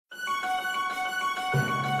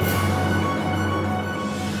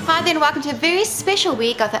Hi there and welcome to a very special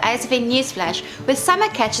week of the ASFN Newsflash with summer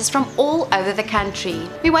catches from all over the country.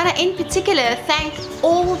 We want to in particular thank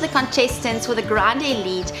all the contestants for the Grande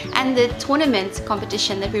Elite and the tournament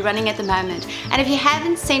competition that we're running at the moment. And if you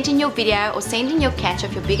haven't sent in your video or sent in your catch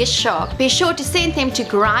of your biggest shark, be sure to send them to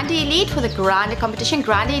Grande Elite for the Grande competition,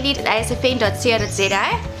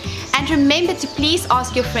 grandeelite@asfn.co.za. And remember to please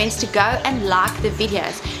ask your friends to go and like the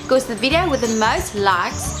videos, because the video with the most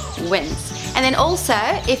likes wins. And then also,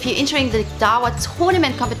 if you're entering the Dawa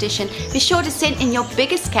tournament competition, be sure to send in your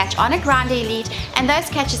biggest catch on a Grande Elite, and those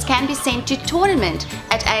catches can be sent to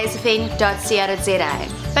tournament@asfn.co.za.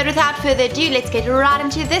 But without further ado, let's get right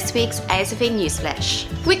into this week's ASFN Newsflash.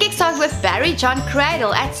 We kick start with Barry John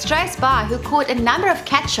Cradle at Strasbourg, who caught a number of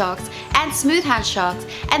cat sharks and smoothhound sharks,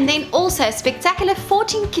 and then also a spectacular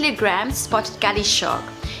 14-kilogram spotted gully shark.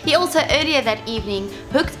 He also earlier that evening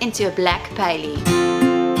hooked into a black paly.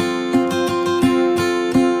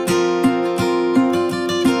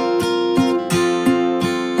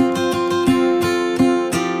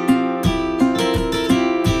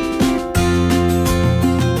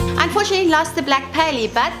 Lost the black paly,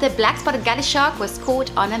 but the black spotted gully shark was caught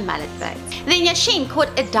on a mullet bait. Then Yashin caught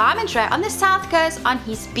a diamond ray on the south coast on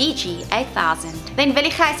his BG 8000. Then Willie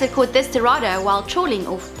Geyser caught this Dorado while trawling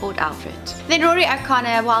off Port Alfred. Then Rory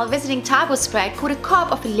O'Connor, while visiting Tybal Spruit, caught a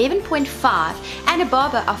carp of 11.5 and a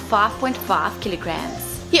barber of 5.5 kilograms.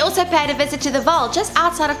 He also paid a visit to the Val just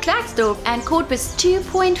outside of Klerksdorp and caught this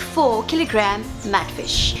 2.4 kilogram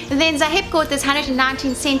mudfish. Then Zahib caught this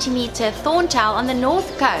 119 centimeter thorntail on the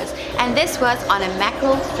north coast, and this was on a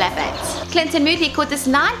mackerel flatbait. Clinton Moodley caught this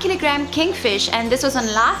 9 kilogram kingfish, and this was on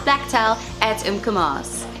live blacktail at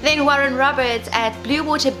Umkomaas. Then Warren Roberts at Blue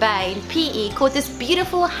Water Bay in PE caught this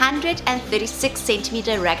beautiful 136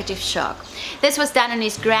 centimeter raggetooth shark. This was done on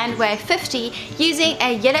his Grand Wave 50 using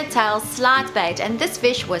a yellowtail slide bait, and this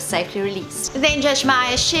fish was safely released. Then Josh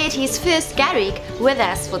Meyer shared his first garrick with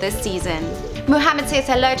us for this season. Muhammad says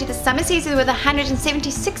hello to the summer season with a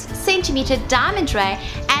 176 centimeter diamond ray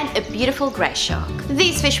and a beautiful grey shark.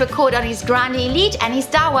 These fish were caught on his Grande Elite and his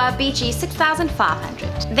Dawa BG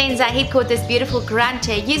 6500. Then Zahid caught this beautiful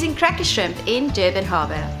grunter using cracker shrimp in Durban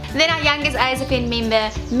Harbour. Then our youngest ASFN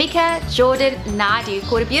member, Mika Jordan Naidu,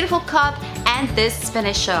 caught a beautiful carp and this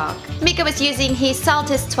spinner shark. Mika was using his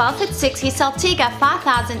Saltus 12'6", his Saltiga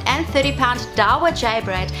 5,030-pound Dawa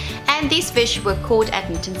J-braid, and these fish were caught at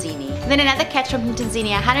Mtunzini. Then another catch from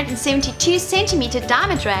Mtunzini, 172 centimeter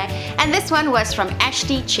diamond ray, and this one was from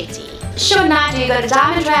Ashley Chetty. Sean Naidu got a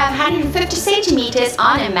diamond ray of 150 centimeters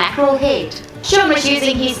on a mackerel head. Sean was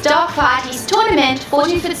using his Dark Fight, his tournament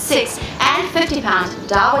 14'6" and 50-pound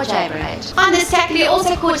Dawa J-braid. On this tackle he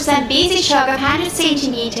also caught a Zambezi shark of 100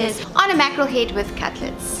 centimeters on a mackerel head with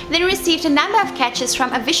cutlets. Then received a number of catches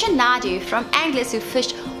from Avisha Naidu from anglers who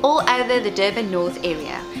fished all over the Durban North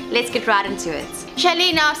area. Let's get right into it.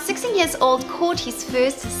 Shailene, now 16 years old, caught his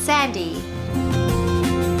first Sandy.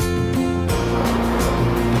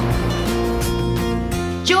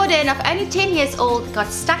 Jordan, of only 10 years old, got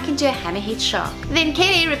stuck into a hammerhead shark. Then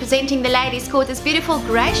Kelly, representing the ladies, caught this beautiful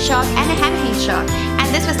grey shark and a hammerhead shark,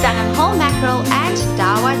 and this was done on whole mackerel and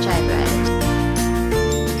Dawa J-braid.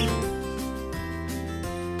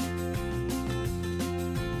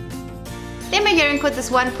 Then Mahurin caught this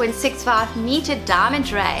 1.65 meter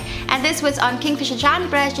diamond ray, and this was on Kingfisher giant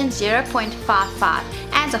abrasion 0.55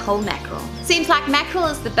 and a whole mackerel. Seems like mackerel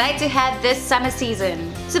is the bait to have this summer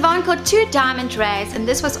season. Savon caught 2 diamond rays, and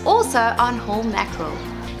this was also on whole mackerel.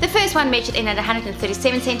 The first one measured in at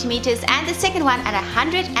 137 centimeters and the second one at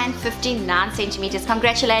 159 centimeters.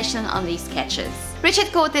 Congratulations on these catches.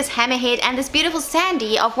 Richard caught this hammerhead and this beautiful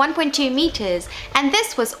sandy of 1.2 meters, and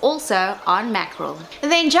this was also on mackerel.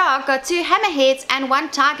 Then Jock got 2 hammerheads and 1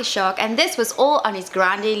 tiger shark, and this was all on his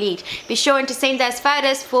Grande Elite. Be sure to send those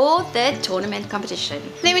photos for the tournament competition.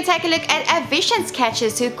 Then we take a look at Avishan's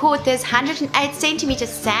catches, who caught this 108 centimeter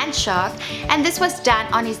sand shark, and this was done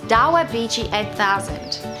on his Dawa BG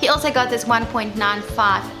 8000. He also got this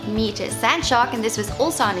 1.95 meter sand shark, and this was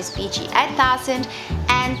also on his BG 8000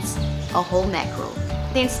 and a whole mackerel.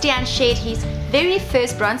 Then Stian shared his very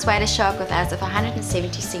first bronze whaler shark with us of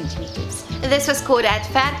 170 centimeters. This was caught at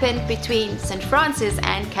Fadpin between St. Francis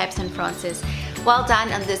and Cape St. Francis. Well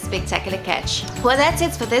done on this spectacular catch. Well, that's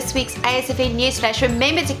it for this week's ASFN Newsflash.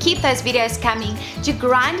 Remember to keep those videos coming to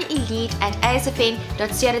Grande Elite at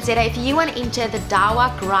asfn.co.za if you want to enter the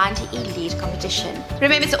Dawa Grande Elite competition.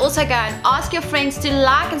 Remember to also go and ask your friends to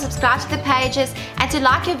like and subscribe to the pages and to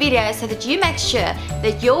like your videos so that you make sure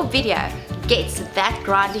that your video gets that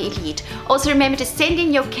Grande Elite. Also remember to send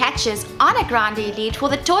in your catches on a Grande Elite for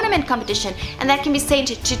the tournament competition, and that can be sent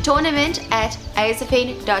to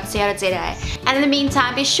tournament@asfn.co.za. And in the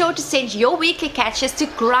meantime, be sure to send your weekly catches to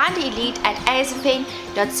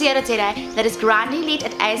grandeelite@asfn.co.za. That is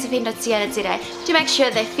grandeelite@asfn.co.za to make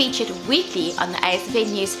sure they're featured weekly on the ASFN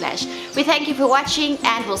Newsflash. We thank you for watching,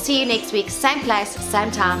 and we'll see you next week, same place,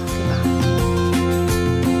 same time.